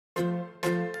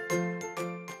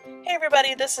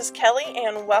everybody, this is Kelly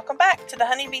and welcome back to the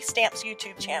Honeybee Stamps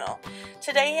YouTube channel.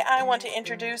 Today I want to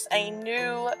introduce a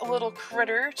new little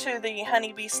critter to the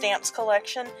Honeybee Stamps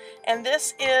collection, and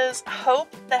this is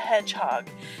Hope the Hedgehog.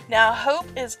 Now Hope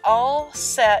is all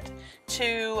set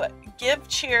to give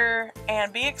cheer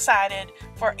and be excited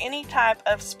for any type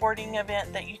of sporting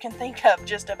event that you can think of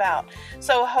just about.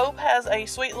 So Hope has a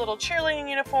sweet little cheerleading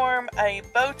uniform, a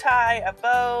bow tie, a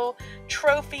bow,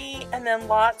 trophy, and then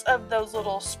lots of those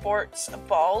little sports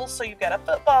balls. So you've got a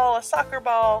football, a soccer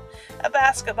ball, a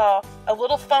basketball, a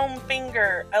little foam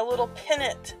finger, a little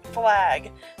pennant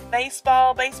flag,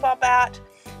 baseball bat,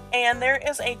 and there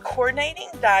is a coordinating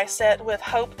die set with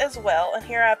Hope as well. And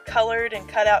here I've colored and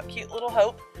cut out cute little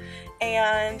Hope,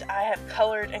 and I have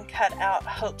colored and cut out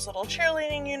Hope's little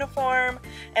cheerleading uniform.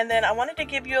 And then I wanted to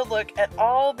give you a look at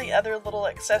all the other little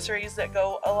accessories that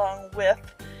go along with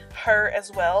her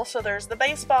as well. So there's the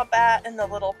baseball bat and the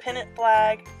little pennant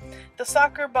flag, the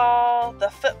soccer ball, the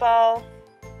football,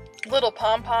 little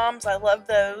pom-poms, I love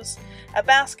those, a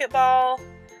basketball,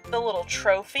 the little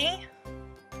trophy,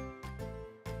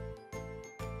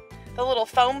 the little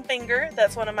foam finger,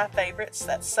 that's one of my favorites,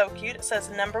 that's so cute, it says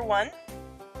number 1.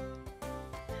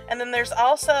 And then there's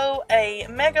also a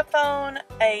megaphone,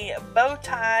 a bow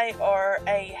tie or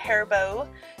a hair bow,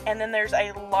 and then there's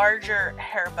a larger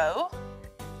hair bow.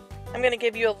 I'm going to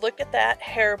give you a look at that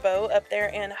hair bow up there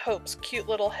in Hope's cute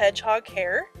little hedgehog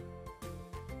hair.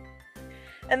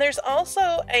 And there's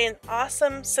also an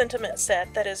awesome sentiment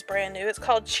set that is brand new. It's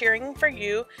called Cheering for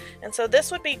You, and so this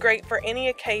would be great for any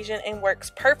occasion and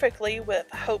works perfectly with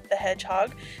Hope the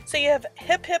Hedgehog. So you have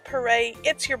hip hip hooray,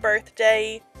 it's your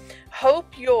birthday,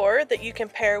 hope you're, that you can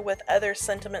pair with other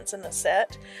sentiments in the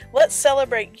set. Let's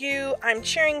celebrate you, I'm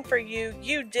cheering for you,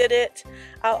 you did it,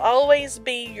 I'll always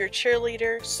be your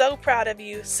cheerleader, so proud of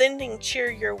you, sending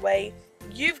cheer your way,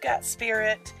 you've got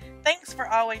spirit, thanks for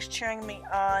always cheering me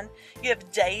on. You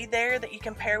have day there that you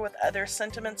can pair with other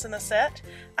sentiments in the set.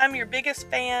 I'm your biggest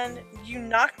fan, you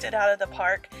knocked it out of the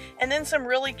park. And then some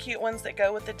really cute ones that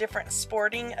go with the different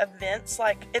sporting events,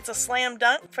 like it's a slam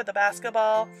dunk for the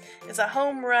basketball, it's a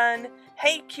home run,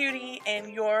 hey cutie,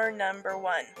 and you're number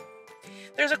 1.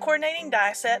 There's a coordinating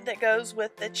die set that goes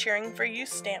with the Cheering for You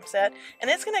stamp set,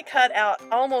 and it's going to cut out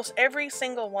almost every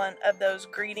single one of those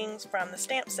greetings from the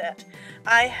stamp set.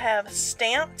 I have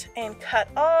stamped and cut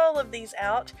all of these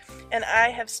out, and I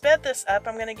have sped this up.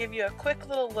 I'm going to give you a quick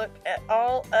little look at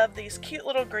all of these cute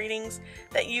little greetings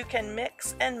that you can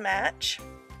mix and match.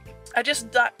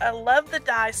 I love the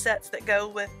die sets that go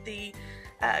with the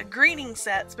greeting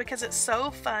sets because it's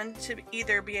so fun to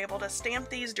either be able to stamp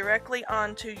these directly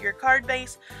onto your card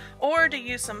base or to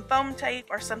use some foam tape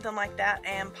or something like that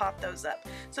and pop those up.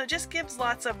 So it just gives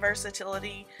lots of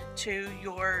versatility to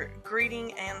your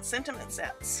greeting and sentiment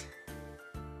sets.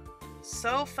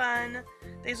 So fun.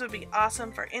 These would be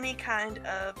awesome for any kind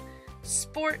of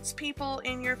sports people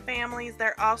in your families. They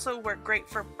also work great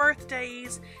for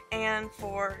birthdays and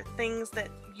for things that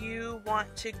you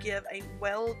want to give a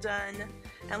well done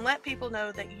and let people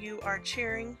know that you are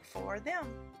cheering for them.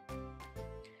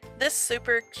 This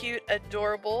super cute,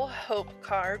 adorable Hope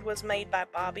card was made by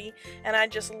Bobby, and I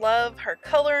just love her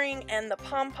coloring and the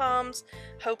pom-poms.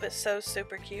 Hope is so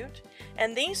super cute.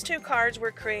 And these two cards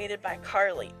were created by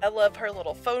Carly. I love her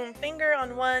little foam finger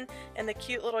on one and the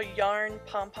cute little yarn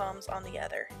pom-poms on the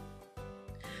other.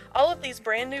 All of these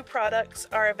brand new products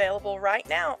are available right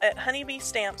now at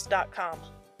honeybeestamps.com.